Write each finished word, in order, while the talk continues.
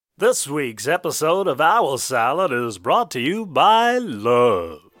This week's episode of Owl Salad is brought to you by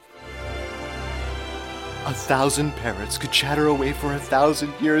love. 1,000 parrots could chatter away for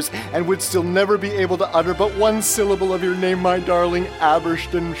 1,000 years and would still never be able to utter but one syllable of your name, my darling,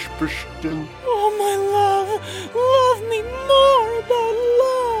 Abershton Spishton. Oh, my love me more about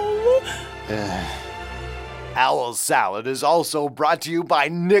love. Owl Salad is also brought to you by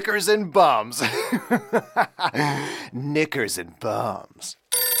Knickers and Bums. Knickers and Bums.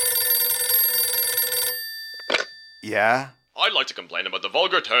 Yeah? I'd like to complain about the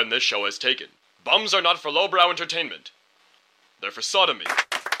vulgar turn this show has taken. Bums are not for lowbrow entertainment. They're for sodomy.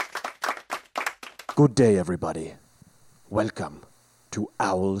 Good day, everybody. Welcome to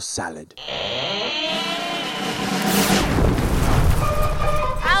Owl Salad.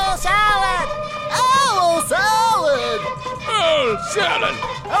 Owl salad! Owl salad! Owl Salad!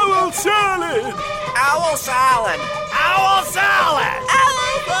 Owl Salad! Owl salad! Owl salad!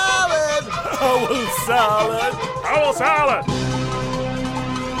 Owl salad! Owl Salad! Owl salad!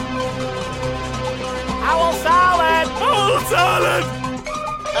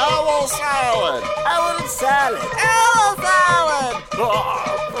 Owl Salad! Owl salad! Owl salad! Owl salad!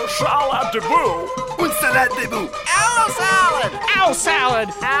 Salad de boo! What's that, debut? Owl salad! Owl Salad!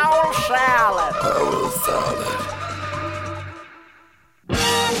 Owl salad! Owl Salad.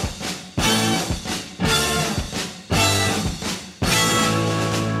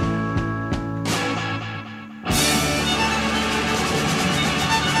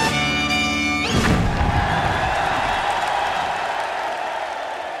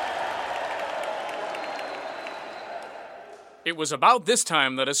 It was about this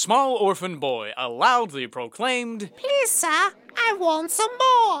time that a small orphan boy loudly proclaimed, Please, sir, I want some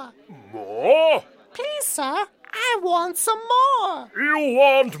more. More? Please, sir, I want some more. You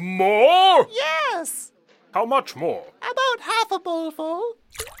want more? Yes, How much more? about half a bowlful.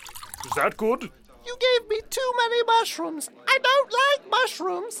 Is that good? You gave me too many mushrooms. I don't like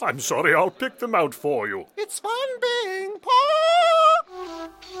mushrooms. I'm sorry, I'll pick them out for you. It's fun being poor.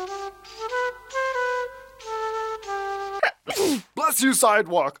 Bless you,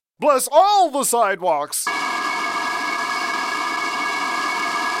 sidewalk. Bless all the sidewalks.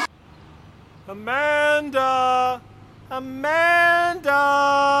 Amanda!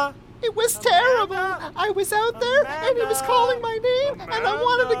 Amanda! It was terrible. I was out there and he was calling my name and I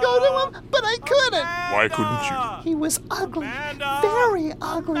wanted to go to him, but I couldn't. Why couldn't you? He was ugly, very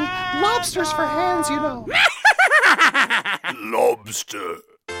ugly. Lobsters for hands, you know. Lobster.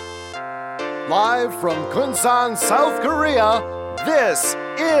 Live from Kunsan, South Korea, this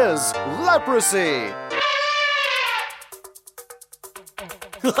is Leprosy.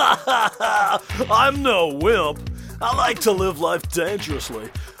 I'm no wimp. I like to live life dangerously.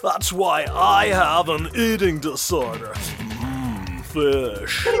 That's why I have an eating disorder.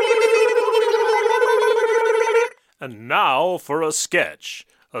 Fish. And now for a sketch.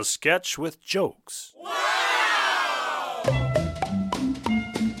 A sketch with jokes.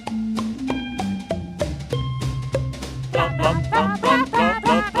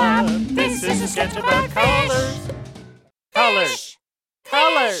 This is a sketch about colors. Colors.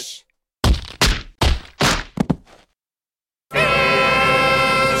 Colors.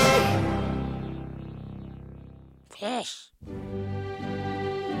 Fish.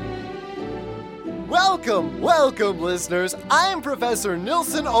 Welcome, listeners. I'm Professor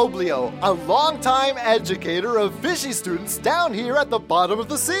Nilsson Oblio, a longtime educator of fishy students down here at the bottom of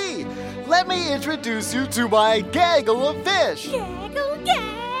the sea. Let me introduce you to my gaggle of fish. Gaggle,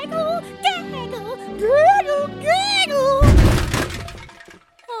 gaggle, gaggle, gaggle, gaggle.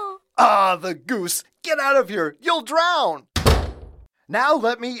 Ah, the goose. Get out of here. You'll drown. Now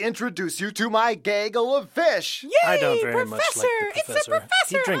let me introduce you to my gaggle of fish. I don't very much like the professor. It's the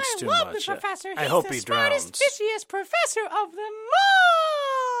professor. He drinks I too love much. The professor. I He's hope the he smartest, drowns. fishiest professor of them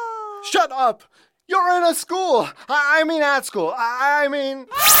all. Shut up. You're in a school. I mean at school. I mean...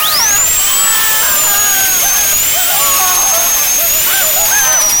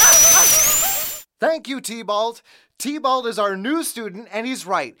 Thank you, T-Bald. T-Bald is our new student, and he's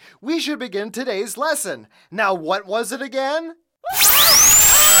right. We should begin today's lesson. Now, what was it again?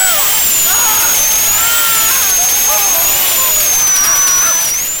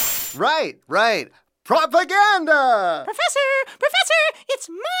 Right. Propaganda! Professor, it's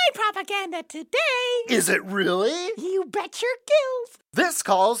my propaganda today. Is it really? You bet your gills. This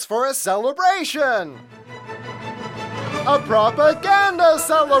calls for a celebration. A propaganda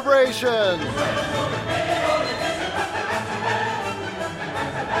celebration!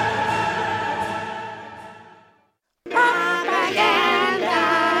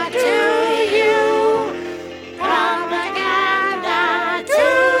 Propaganda to you. Propaganda to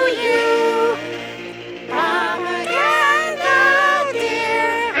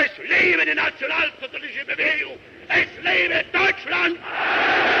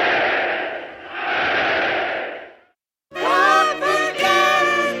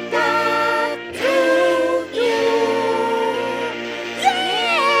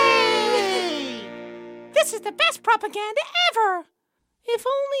propaganda ever. If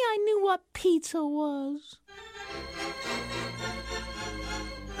only I knew what pizza was.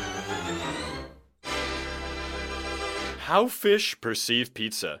 How Fish Perceive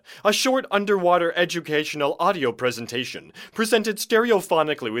Pizza, a short underwater educational audio presentation presented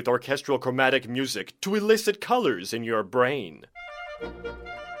stereophonically with orchestral chromatic music to elicit colors in your brain.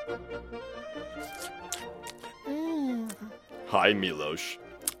 Hi, Milosh.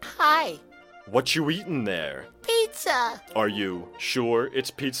 Hi. What you eatin' there? Pizza. Are you sure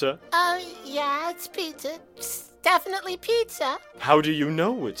it's pizza? Yeah, it's pizza. It's definitely pizza. How do you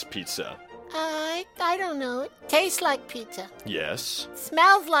know it's pizza? I don't know. It tastes like pizza. Yes.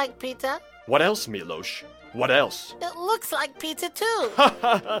 Smells like pizza. What else, Milosh? What else? It looks like pizza too.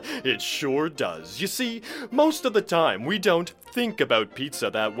 It sure does. You see, most of the time we don't think about pizza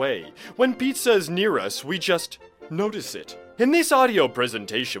that way. When pizza is near us, we just notice it. In this audio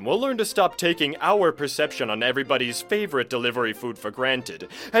presentation, we'll learn to stop taking our perception on everybody's favorite delivery food for granted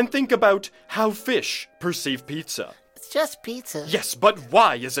and think about how fish perceive pizza. It's just pizza. Yes, but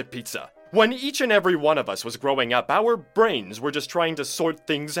why is it pizza? When each and every one of us was growing up, our brains were just trying to sort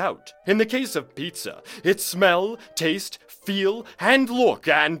things out. In the case of pizza, it's smell, taste, feel, and look,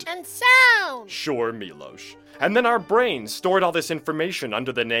 and sound. Sure, Milosh. And then our brains stored all this information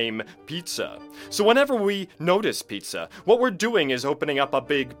under the name pizza. So whenever we notice pizza, what we're doing is opening up a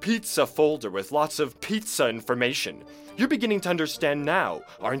big pizza folder with lots of pizza information. You're beginning to understand now,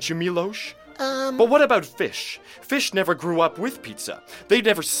 aren't you, Milosh? But what about fish? Fish never grew up with pizza. They'd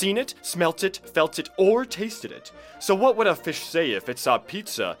never seen it, smelt it, felt it, or tasted it. So what would a fish say if it saw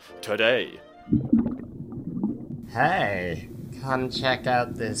pizza today? Hey, come check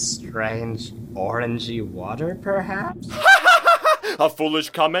out this strange orangey water, perhaps? A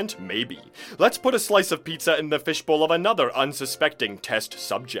foolish comment? Maybe. Let's put a slice of pizza in the fishbowl of another unsuspecting test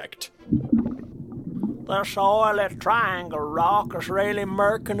subject. This oily triangle rock is really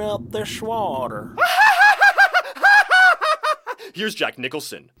murking up this water. Here's Jack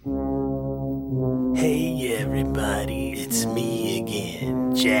Nicholson. Hey everybody, it's me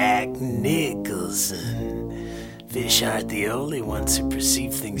again, Jack Nicholson. Fish aren't the only ones who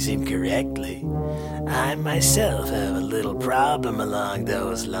perceive things incorrectly. I myself have a little problem along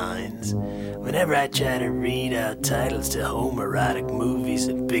those lines. Whenever I try to read out titles to homoerotic movies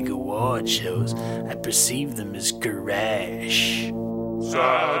at big award shows, I perceive them as crash.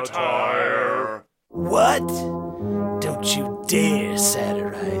 Satire. What? Don't you dare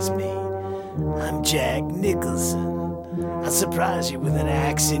satirize me. I'm Jack Nicholson. I'll surprise you with an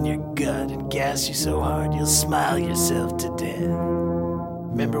axe in your gut and gas you so hard you'll smile yourself to death.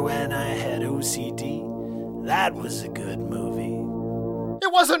 Remember when I had OCD? That was a good movie.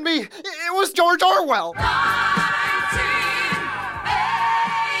 It wasn't me. It was George Orwell.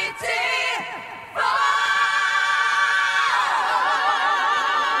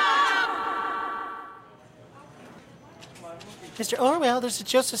 Mr. Orwell, there's a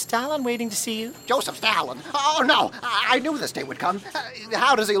Joseph Stalin waiting to see you. Joseph Stalin? Oh, no. I knew this day would come.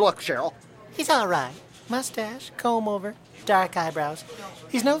 How does he look, Cheryl? He's all right. Mustache, comb over, dark eyebrows.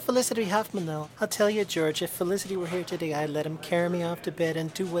 He's no Felicity Huffman, though. I'll tell you, George, if Felicity were here today, I'd let him carry me off to bed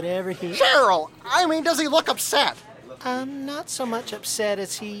and do whatever he... Cheryl! I mean, does he look upset? Not so much upset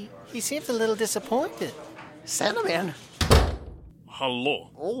as he seems a little disappointed. Send him in. Hello.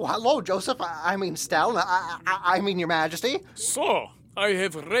 Oh, hello, Joseph. I mean, Stalin. I mean, Your Majesty. So, I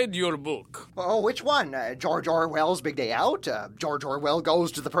have read your book. Oh, which one? George Orwell's Big Day Out? George Orwell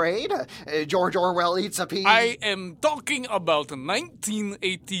Goes to the Parade? George Orwell Eats a Pea? I am talking about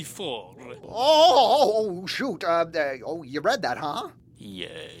 1984. Oh, shoot. You read that, huh?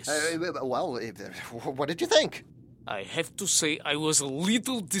 Yes. Well, what did you think? I have to say I was a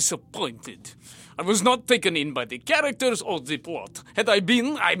little disappointed. I was not taken in by the characters or the plot. Had I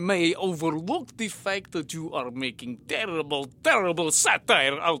been, I may overlook the fact that you are making terrible, terrible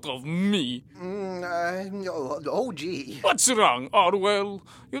satire out of me. Gee. What's wrong, Orwell?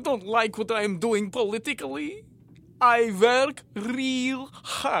 You don't like what I am doing politically? I work real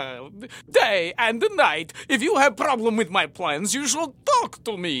hard, day and night. If you have problem with my plans, you should talk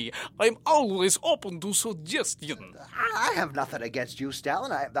to me. I'm always open to suggestions. I have nothing against you,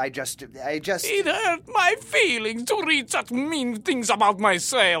 Stalin. I just... It hurt my feelings to read such mean things about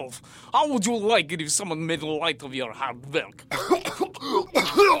myself. How would you like it if someone made light of your hard work?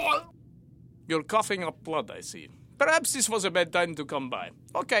 You're coughing up blood, I see. Perhaps this was a bad time to come by.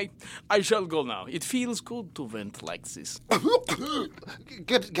 Okay, I shall go now. It feels good to vent like this.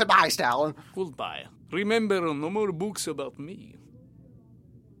 Goodbye, Stalin. Goodbye. Remember, no more books about me.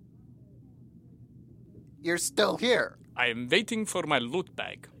 You're still here. I am waiting for my loot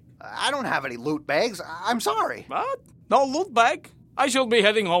bag. I don't have any loot bags. I'm sorry. What? No loot bag? I shall be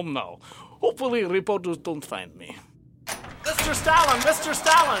heading home now. Hopefully reporters don't find me. Mr.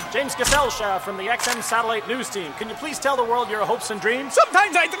 Stalin! James Gesellscha from the XM Satellite News Team. Can you please tell the world your hopes and dreams?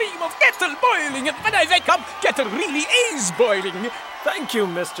 Sometimes I dream of kettle boiling, and when I wake up, kettle really is boiling. Thank you,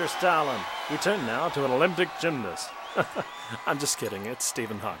 Mr. Stalin. We turn now to an Olympic gymnast. I'm just kidding. It's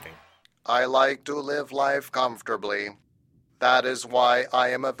Stephen Hawking. I like to live life comfortably. That is why I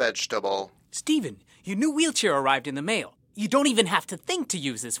am a vegetable. Stephen, your new wheelchair arrived in the mail. You don't even have to think to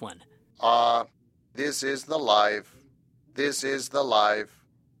use this one. This is the life. This is the life.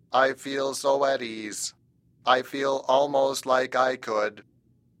 I feel so at ease. I feel almost like I could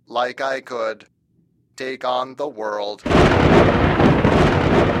take on the world.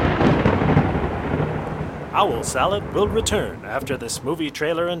 Owl Salad will return after this movie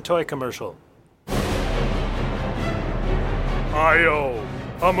trailer and toy commercial. Io,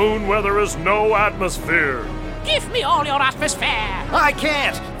 a moon where there is no atmosphere. Give me all your atmosphere! I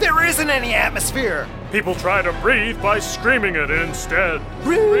can't! There isn't any atmosphere! People try to breathe by screaming it instead.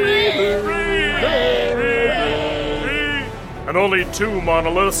 Breathe! And only 2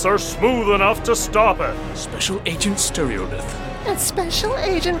 monoliths are smooth enough to stop it. Special Agent Stereolith. And Special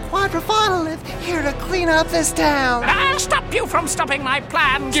Agent Quadrifonolith here to clean up this town. I'll stop you from stopping my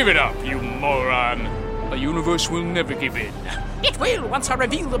plans! Give it up, you moron. The universe will never give in. It will once I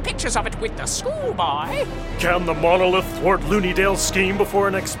reveal the pictures of it with the schoolboy. Can the monolith thwart Loonydale's scheme before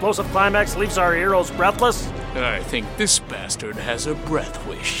an explosive climax leaves our heroes breathless? I think this bastard has a breath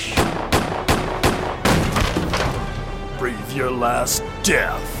wish. Breathe your last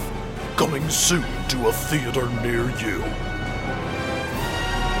death. Coming soon to a theater near you.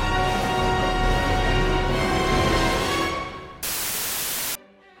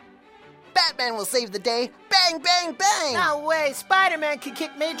 Batman will save the day. Bang, bang, bang! No way, Spider-Man can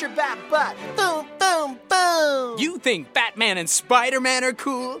kick Major Bat butt. Boom, boom, boom! You think Batman and Spider-Man are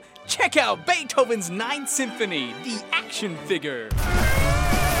cool? Check out Beethoven's Ninth Symphony, the action figure.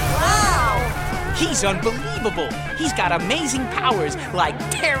 Wow! He's unbelievable. He's got amazing powers, like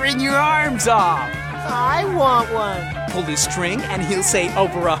tearing your arms off. I want one. Pull his string and he'll say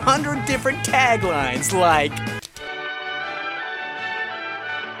over 100 different taglines like...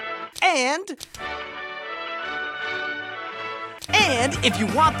 And if you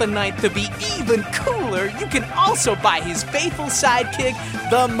want the night to be even cooler, you can also buy his faithful sidekick,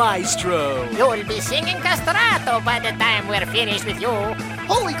 the Maestro. You'll be singing castrato by the time we're finished with you.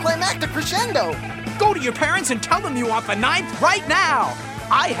 Holy climactic crescendo! Go to your parents and tell them you want the ninth right now.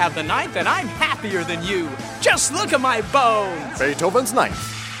 I have the ninth and I'm happier than you. Just look at my bones. Beethoven's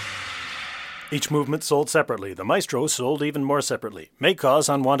Ninth. Each movement sold separately. The Maestro sold even more separately. May cause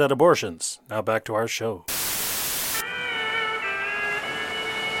unwanted abortions. Now back to our show.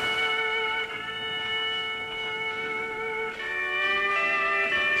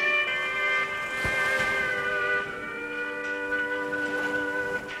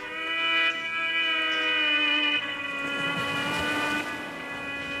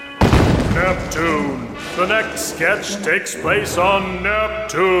 Neptune. The next sketch takes place on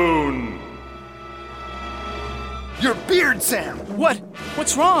Neptune. Your beard, Sam! What?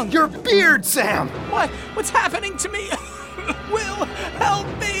 What's wrong? Your beard, Sam! What? What's happening to me? Will, help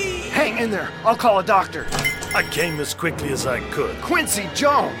me! Hang in there. I'll call a doctor. I came as quickly as I could. Quincy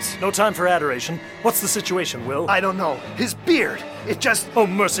Jones! No time for adoration. What's the situation, Will? I don't know. His beard. It just... Oh,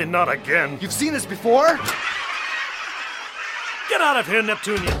 mercy, not again. You've seen this before? Get out of here,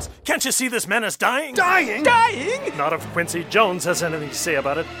 Neptunians! Can't you see this man is dying? Dying? Dying? Not if Quincy Jones has anything to say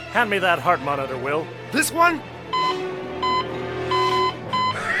about it. Hand me that heart monitor, Will. This one?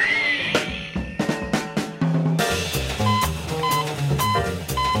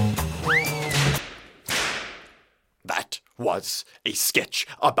 That was a sketch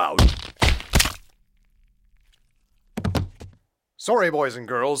about... Sorry, boys and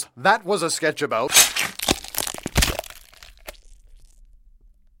girls. That was a sketch about...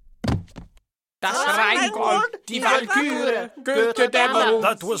 Das Rheingold, die Walküre, Goethe-Dämmerung.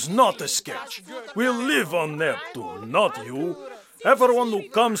 That was not a sketch. We'll live on Neptune, not you. Everyone who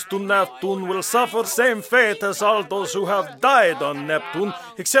comes to Neptune will suffer same fate as all those who have died on Neptune,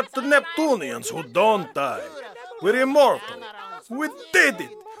 except the Neptunians who don't die. We're immortal. We did it!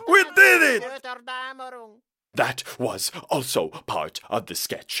 We did it! That was also part of the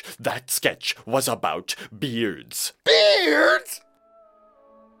sketch. That sketch was about beards. Beards?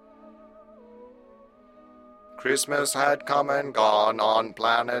 Christmas had come and gone on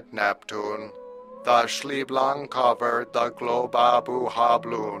planet Neptune. The Schlieblang covered the Globabu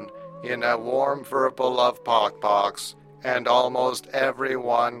Habloon in a warm purple of pockpox and almost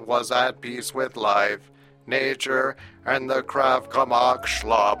everyone was at peace with life, nature, and the Krav Kamak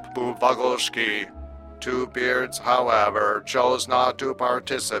Schlop Buvagoshki. Two Beards, however, chose not to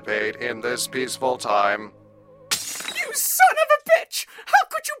participate in this peaceful time. You son of a bitch! How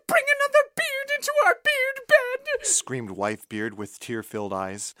could you bring another beard into our beard bed? Screamed Wife Beard with tear-filled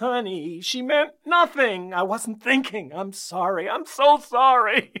eyes. Honey, she meant nothing. I wasn't thinking. I'm sorry. I'm so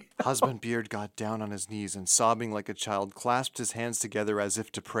sorry. Husband Beard got down on his knees and, sobbing like a child, clasped his hands together as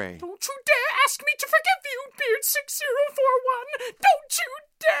if to pray. Don't you dare ask me to forgive you, Beard 6041! Don't you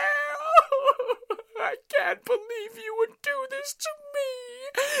dare! I can't believe you would do this to me!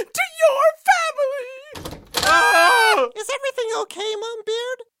 To your family! Oh! Is everything okay, Mom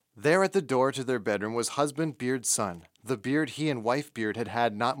Beard? There at the door to their bedroom was Husband Beard's son, the beard he and Wife Beard had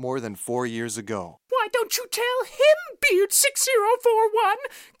had not more than 4 years ago. Why don't you tell him, Beard 6041?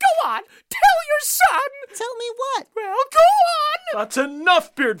 Go on, tell your son! Tell me what? Well, go on! That's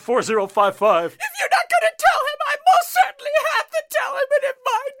enough, Beard 4055. If you're not gonna tell him, I most certainly have to tell him, and if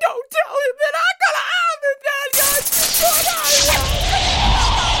I don't tell him, then I'm gonna have him, Dad! That's what I want!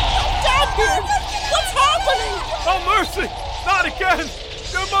 Dad Beard, what's happening? Oh, mercy! Not again!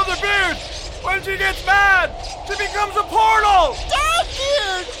 Your Mother Beard! When she gets mad, she becomes a portal! Dad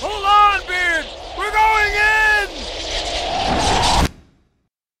Beard! Hold on, Beard! We're going in!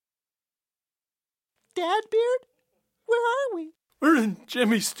 Dad Beard? Where are we? We're in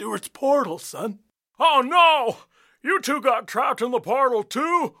Jimmy Stewart's portal, son. Oh, no! You two got trapped in the portal,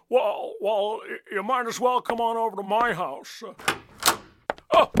 too? Well, you might as well come on over to my house.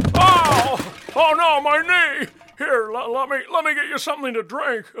 Oh, no, my knee! Here, let me get you something to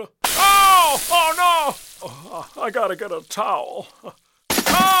drink. Oh, no! I gotta get a towel.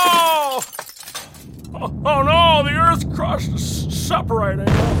 Oh, no, the earth crust is separating.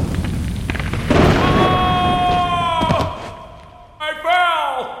 I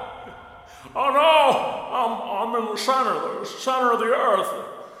fell! Oh, no, I'm in the center of the earth.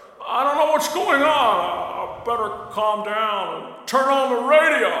 I don't know what's going on. I better calm down and turn on the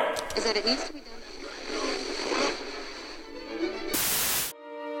radio. Is that it needs to be done?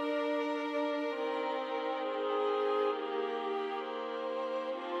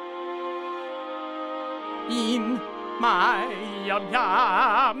 In my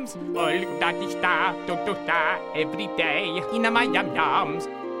yum-yums, all that is da, do da, every day. In my yum-yums,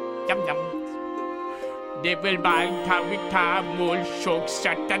 yum-yums. They will bind how we will show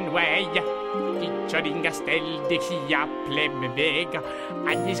certain way. Featuring a ständig Japplemweg.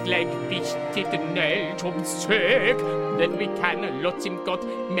 And his leg visst nöll som sög. Then we can låt him gott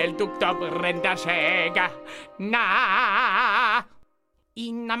meldukt av rända skäga. Na,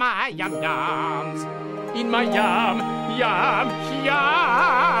 in my yum-yums. In my yums.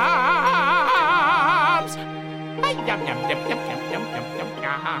 My yum.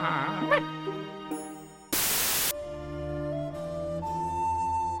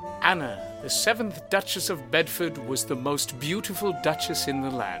 Anna, the 7th Duchess of Bedford, was the most beautiful duchess in the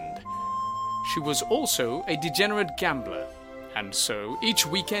land. She was also a degenerate gambler, and so each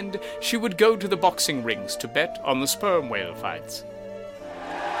weekend she would go to the boxing rings to bet on the sperm whale fights.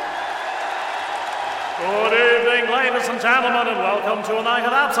 Good evening, ladies and gentlemen, and welcome to a night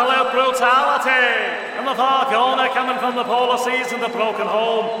of absolute brutality. In the far corner, coming from the polar seas and the broken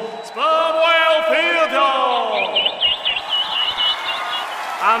home, Sperm Whale Theodore.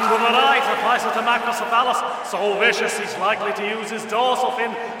 And with a right applies it to Macrocephalus, so vicious he's likely to use his dorsal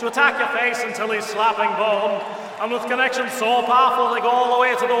fin to attack your face until he's slapping bone. And with connections so powerful they go all the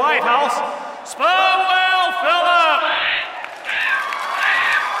way to the White House, Sperm Whale Philip!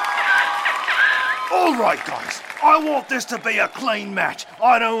 All right, guys. I want this to be a clean match.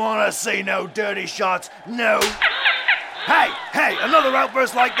 I don't want to see no dirty shots, no. Hey, another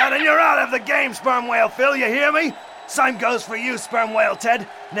outburst like that and you're out of the game, Sperm Whale Phil, you hear me? Same goes for you, Sperm Whale Ted.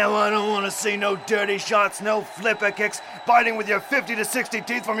 Now I don't want to see no dirty shots, no flipper kicks, biting with your 50 to 60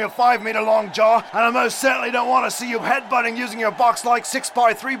 teeth from your 5-meter long jaw, and I most certainly don't want to see you headbutting using your box-like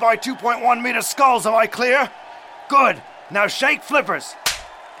 6x3 by 2.1 meter skulls. Am I clear? Good. Now shake flippers.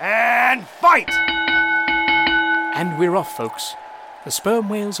 And fight! And we're off, folks. The sperm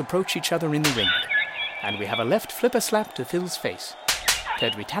whales approach each other in the ring, and we have a left flipper slap to Phil's face.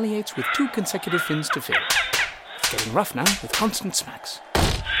 Ted retaliates with 2 consecutive fins to Phil. It's getting rough now with constant smacks.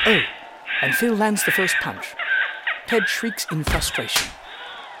 Oh, and Phil lands the first punch. Ted shrieks in frustration.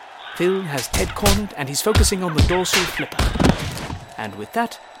 Phil has Ted cornered and he's focusing on the dorsal flipper. And with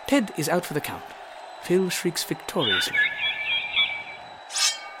that, Ted is out for the count. Phil shrieks victoriously.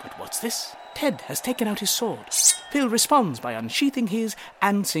 But what's this? Ted has taken out his sword. Phil responds by unsheathing his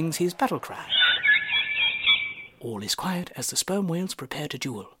and sings his battle cry. All is quiet as the sperm whales prepare to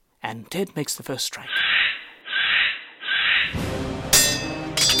duel, and Ted makes the first strike.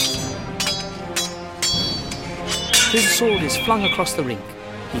 His sword is flung across the ring.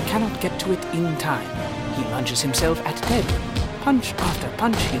 He cannot get to it in time. He lunges himself at Ted. Punch after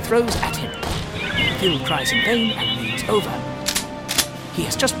punch he throws at him. Phil cries in pain and leans over. He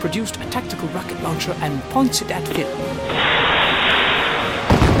has just produced a tactical rocket launcher and points it at Phil.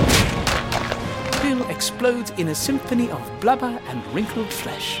 Phil explodes in a symphony of blubber and wrinkled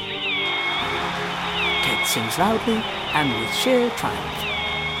flesh. Ted sings loudly and with sheer triumph.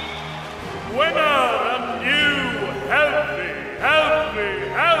 Winner and new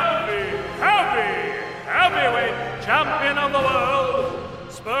heavyweight champion of the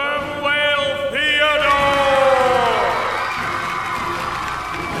world, Sperm Whale Theodore!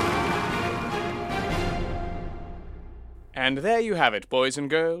 And there you have it, boys and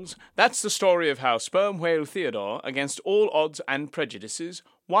girls. That's the story of how Sperm Whale Theodore, against all odds and prejudices,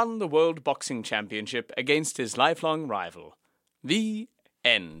 won the World Boxing Championship against his lifelong rival. The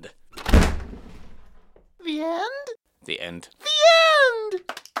end. The end? The end. The end!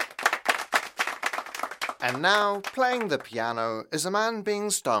 And now, playing the piano is a man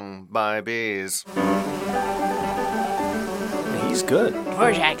being stung by bees. He's good.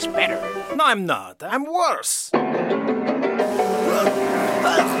 Dvorak's better. No, I'm not. I'm worse.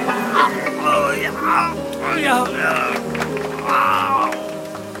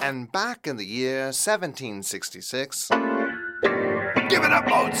 And back in the year 1766... Give it up,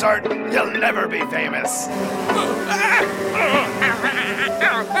 Mozart! You'll never be famous!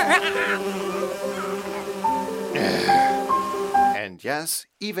 And yes,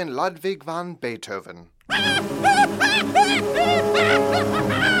 even Ludwig van Beethoven.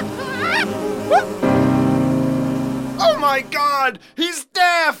 Oh my God! He's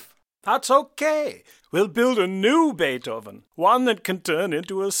deaf! That's okay. We'll build a new Beethoven, one that can turn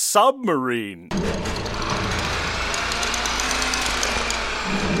into a submarine.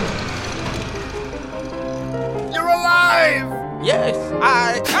 You're alive! Yes,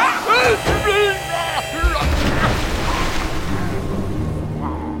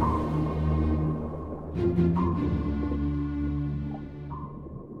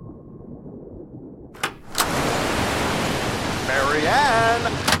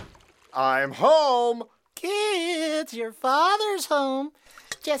 Marianne! I'm home! Kids, your father's home.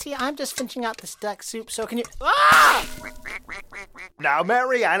 Jesse, I'm just finishing out this duck soup, so can you... Ah! Now,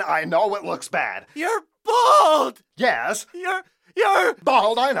 Marianne, I know it looks bad. You're bald! Yes. You're...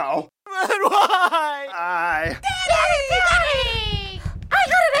 Bald, I know. But why? Daddy! I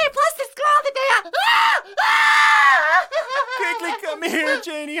got an A+ this class today. Ah! Quickly come here,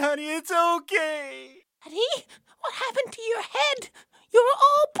 Janie, honey. It's okay. Daddy, what happened to your head? You're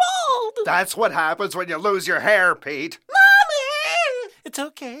all bald. That's what happens when you lose your hair, Pete. Mommy! It's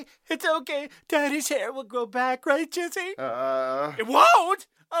okay. It's okay. Daddy's hair will grow back, right, Jesse? It won't?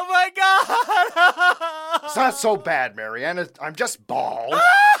 Oh, my God! It's not so bad, Marianne. I'm just bald.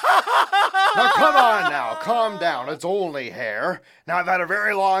 Now, come on now. Calm down. It's only hair. Now, I've had a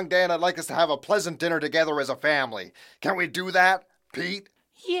very long day, and I'd like us to have a pleasant dinner together as a family. Can we do that, Pete?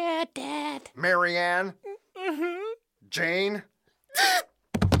 Yeah, Dad. Marianne? Mm-hmm. Jane?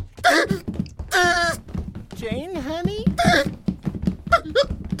 Jane, honey?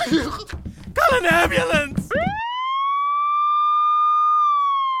 Call an ambulance!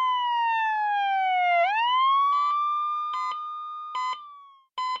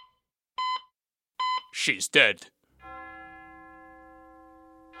 she's dead.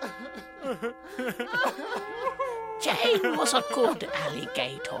 Jane was a good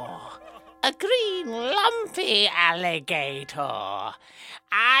alligator. A green, lumpy alligator.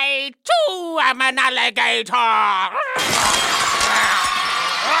 I, too, am an alligator.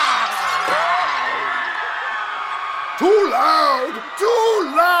 Too loud!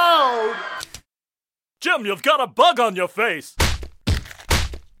 Too loud! Jim, you've got a bug on your face.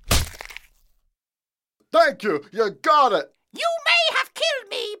 Thank you. You got it. You may have killed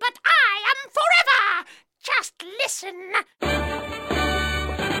me, but I am forever. Just listen.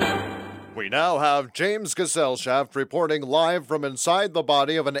 We now have James Gesellschaft reporting live from inside the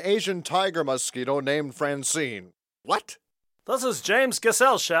body of an Asian tiger mosquito named Francine. What? This is James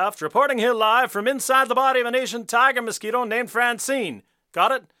Gesellschaft reporting here live from inside the body of an Asian tiger mosquito named Francine.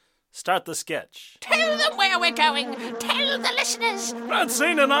 Got it? Start the sketch. Tell them where we're going. Tell the listeners.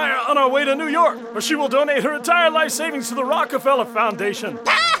 Francine and I are on our way to New York, where she will donate her entire life savings to the Rockefeller Foundation.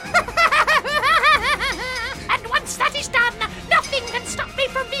 And once that is done, nothing can stop me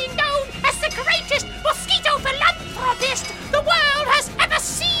from being known as the greatest mosquito philanthropist the world has ever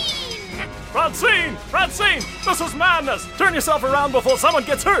seen. Francine! Francine! This is madness! Turn yourself around before someone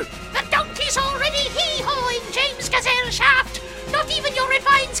gets hurt! The donkey's already hee-hawing, James Gazelle Shaft. Not even your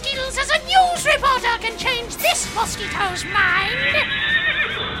refined skills as a news reporter can change this mosquito's mind.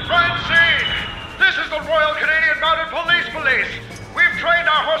 Francine! This is the Royal Canadian Mounted Police. We've trained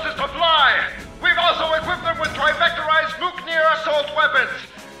our horses to fly. We've also equipped them with trivectorized nuclear assault weapons.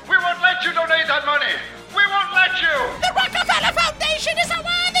 We won't let you donate that money. We won't let you. The Rockefeller Foundation is a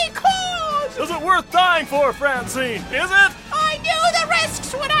worthy cause. Is it worth dying for, Francine? Is it? I knew the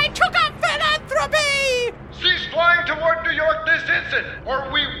risks when I took up philanthropy. Cease flying toward New York this instant, or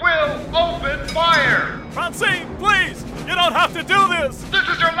we will open fire. Francine, please! You don't have to do this! This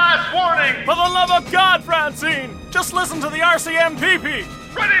is your last warning! For the love of God, Francine! Just listen to the RCMPP!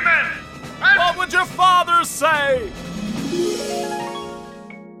 Ready, men! What would your father say?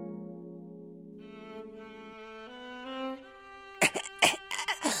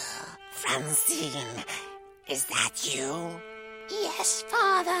 Francine, is that you? Yes,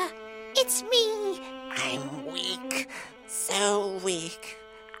 Father. It's me. I'm weak. So weak.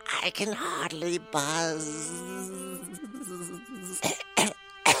 I can hardly buzz.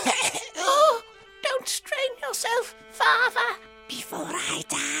 Oh, don't strain yourself, Father. Before I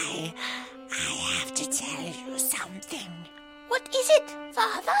die, I have to tell you something. What is it,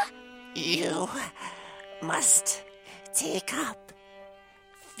 Father? You must take up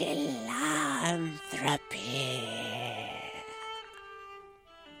philanthropy.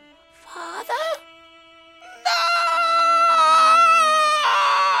 Father? No!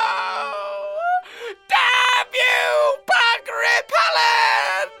 Damn you, bug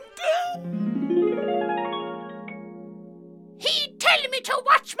repellent! He tell me to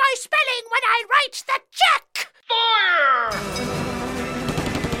watch my spelling when I write the check! Fire!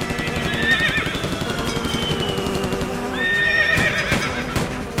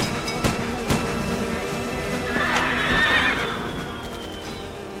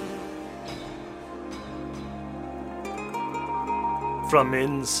 From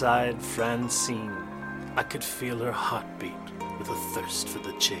inside Francine, I could feel her heartbeat with a thirst for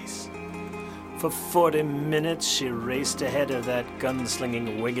the chase. For 40 minutes she raced ahead of that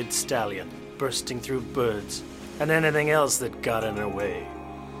gunslinging winged stallion, bursting through birds and anything else that got in her way.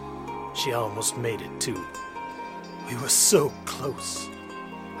 She almost made it, too. We were so close.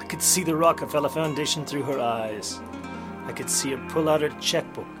 I could see the Rockefeller Foundation through her eyes. I could see her pull out her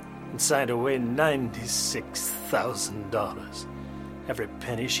checkbook and sign away $96,000. Every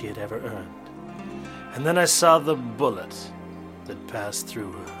penny she had ever earned. And then I saw the bullet that passed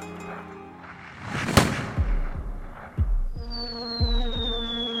through her.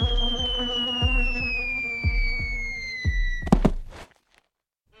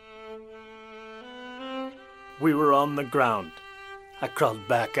 We were on the ground. I crawled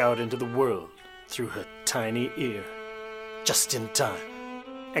back out into the world through her tiny ear. Just in time.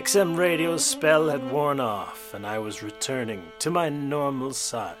 XM radio's spell had worn off, and I was returning to my normal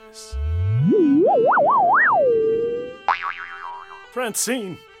size.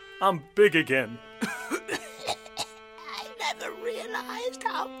 Francine, I'm big again. I never realized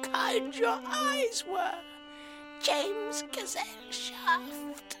how kind your eyes were, James Gazelle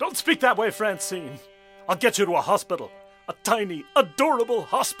Shaft. Don't speak that way, Francine. I'll get you to a hospital. A tiny, adorable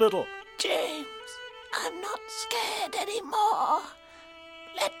hospital. James, I'm not scared anymore.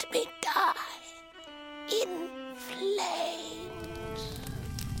 Let me die in flames.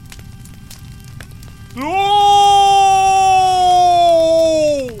 No!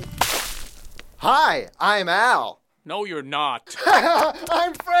 Hi, I'm Al. No, you're not.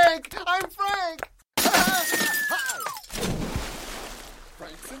 I'm Frank. I'm Frank. Hi.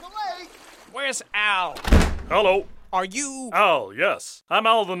 Frank's in the lake. Where's Al? Hello. Are you... Al, yes. I'm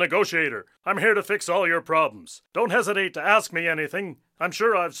Al the Negotiator. I'm here to fix all your problems. Don't hesitate to ask me anything. I'm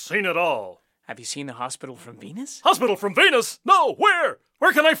sure I've seen it all. Have you seen the Hospital from Venus? Hospital from Venus? No, where?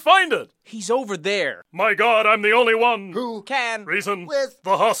 Where can I find it? He's over there. My God, I'm the only one who can reason with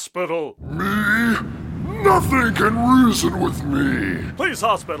the hospital. Me? Nothing can reason with me. Please,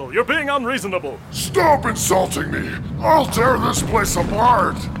 hospital, you're being unreasonable. Stop insulting me. I'll tear this place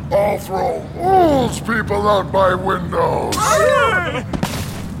apart. I'll throw old people out my windows.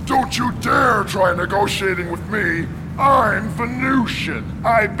 Don't you dare try negotiating with me. I'm Venusian.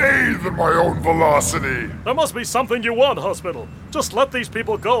 I bathe in my own velocity. There must be something you want, hospital. Just let these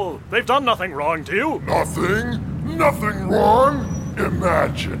people go. They've done nothing wrong to you. Nothing? Nothing wrong?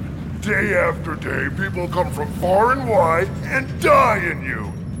 Imagine. Day after day, people come from far and wide and die in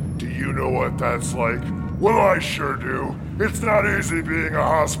you. Do you know what that's like? Well, I sure do. It's not easy being a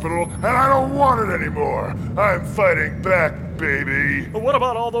hospital, and I don't want it anymore. I'm fighting back, baby. But what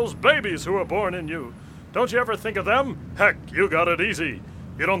about all those babies who were born in you? Don't you ever think of them? Heck, you got it easy.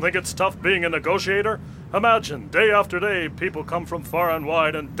 You don't think it's tough being a negotiator? Imagine, day after day, people come from far and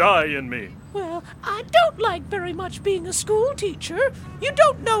wide and die in me. Well, I don't like very much being a school teacher. You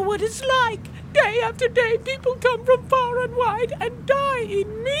don't know what it's like. Day after day, people come from far and wide and die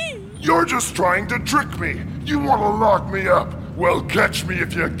in me. You're just trying to trick me. You want to lock me up? Well, catch me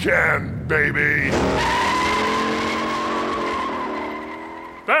if you can, baby.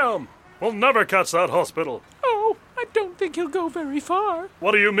 Damn! We'll never catch that hospital. Oh, I don't think he'll go very far.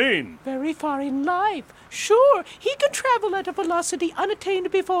 What do you mean? Very far in life. Sure, he can travel at a velocity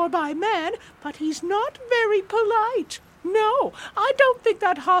unattained before by man, but he's not very polite. No, I don't think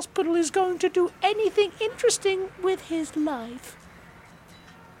that hospital is going to do anything interesting with his life.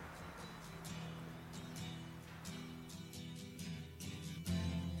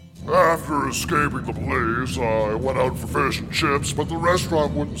 After escaping the police, I went out for fish and chips, but the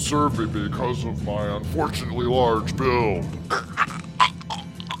restaurant wouldn't serve me because of my unfortunately large build.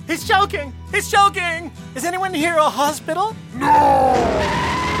 He's choking! He's choking! Is anyone here a hospital? No!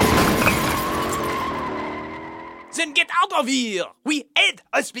 Then get out of here! We hate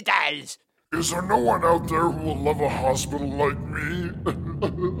hospitals! Is there no one out there who will love a hospital like me?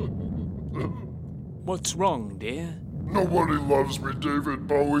 What's wrong, dear? Nobody loves me, David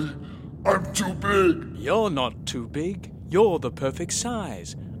Bowie. I'm too big. You're not too big. You're the perfect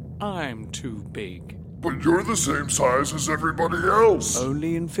size. I'm too big. But you're the same size as everybody else.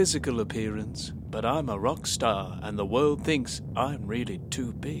 Only in physical appearance. But I'm a rock star, and the world thinks I'm really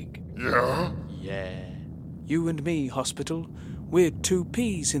too big. Yeah? Yeah. You and me, hospital, we're two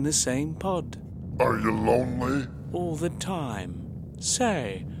peas in the same pod. Are you lonely? All the time.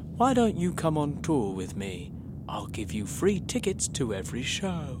 Say, why don't you come on tour with me? I'll give you free tickets to every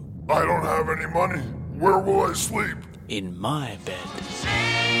show. I don't have any money. Where will I sleep? In my bed.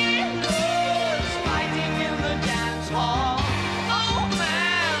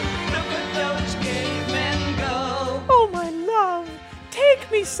 Oh, my love,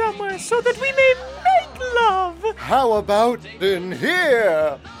 take me somewhere so that we may make love. How about in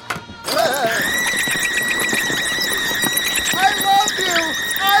here? I love you!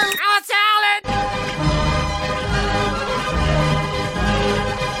 Our salad!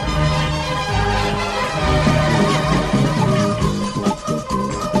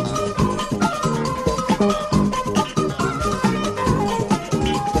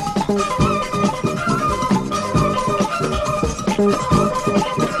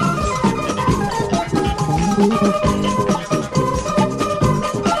 Thank you.